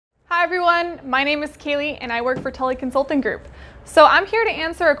Hi everyone, my name is Kaeli and I work for Tully Group. So I'm here to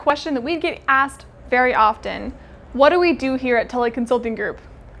answer a question that we get asked very often. What do we do here at Tully Group?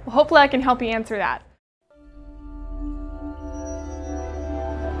 Well, hopefully I can help you answer that.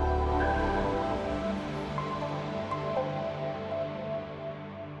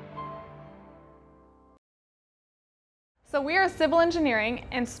 So we are a civil engineering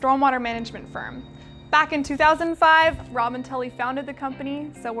and stormwater management firm. Back in 2005, Rob and Tully founded the company,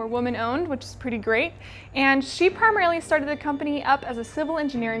 so we're woman-owned, which is pretty great. And she primarily started the company up as a civil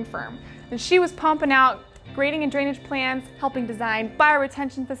engineering firm. And she was pumping out grading and drainage plans, helping design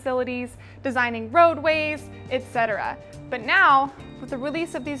bioretention facilities, designing roadways, etc. But now, with the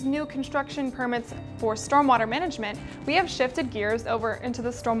release of these new construction permits for stormwater management, we have shifted gears over into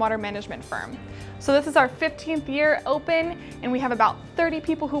the stormwater management firm. So this is our 15th year open, and we have about 30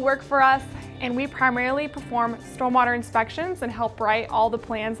 people who work for us, and we primarily perform stormwater inspections and help write all the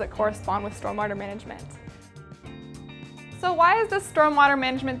plans that correspond with stormwater management. So why is this stormwater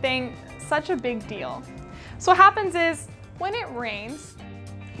management thing such a big deal? So what happens is, when it rains,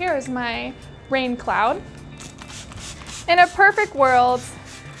 here is my rain cloud. In a perfect world,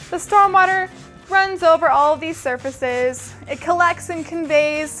 the stormwater runs over all of these surfaces, it collects and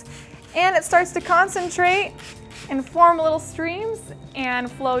conveys, and it starts to concentrate and form little streams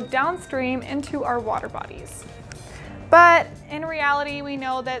and flow downstream into our water bodies. But in reality, we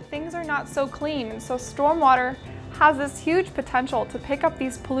know that things are not so clean, and so stormwater has this huge potential to pick up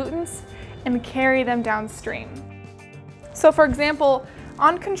these pollutants and carry them downstream. So for example,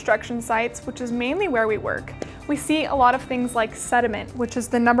 on construction sites, which is mainly where we work, we see a lot of things like sediment, which is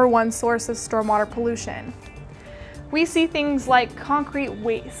the #1 source of stormwater pollution. We see things like concrete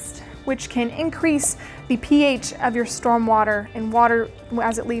waste, which can increase the pH of your stormwater and water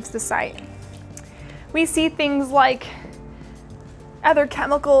as it leaves the site. We see things like other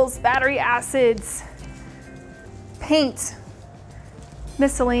chemicals, battery acids, paint,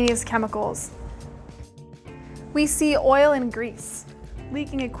 miscellaneous chemicals. We see oil and grease,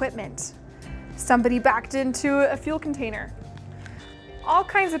 leaking equipment, somebody backed into a fuel container. All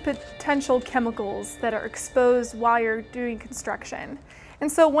kinds of potential chemicals that are exposed while you're doing construction.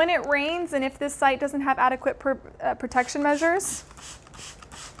 And so when it rains, and if this site doesn't have adequate protection measures,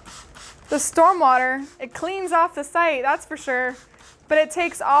 the stormwater, it cleans off the site, that's for sure, but it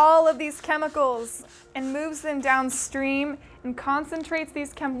takes all of these chemicals and moves them downstream and concentrates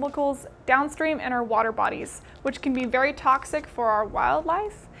these chemicals downstream in our water bodies, which can be very toxic for our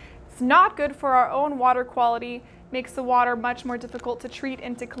wildlife. It's not good for our own water quality, makes the water much more difficult to treat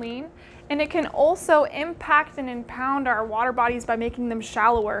and to clean, and it can also impact and impound our water bodies by making them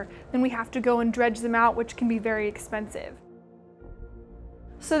shallower. Then we have to go and dredge them out, which can be very expensive.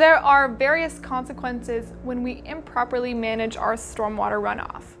 So there are various consequences when we improperly manage our stormwater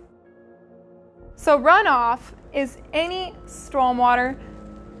runoff. So runoff is any stormwater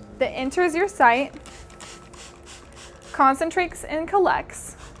that enters your site, concentrates and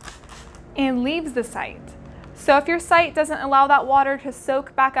collects, and leaves the site. So if your site doesn't allow that water to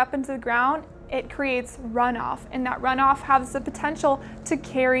soak back up into the ground, it creates runoff, and that runoff has the potential to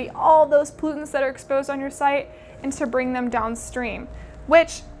carry all those pollutants that are exposed on your site and to bring them downstream,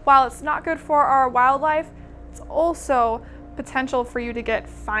 which, while it's not good for our wildlife, it's also potential for you to get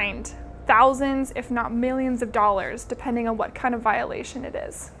fined thousands, if not millions of dollars, depending on what kind of violation it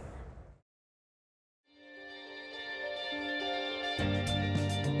is.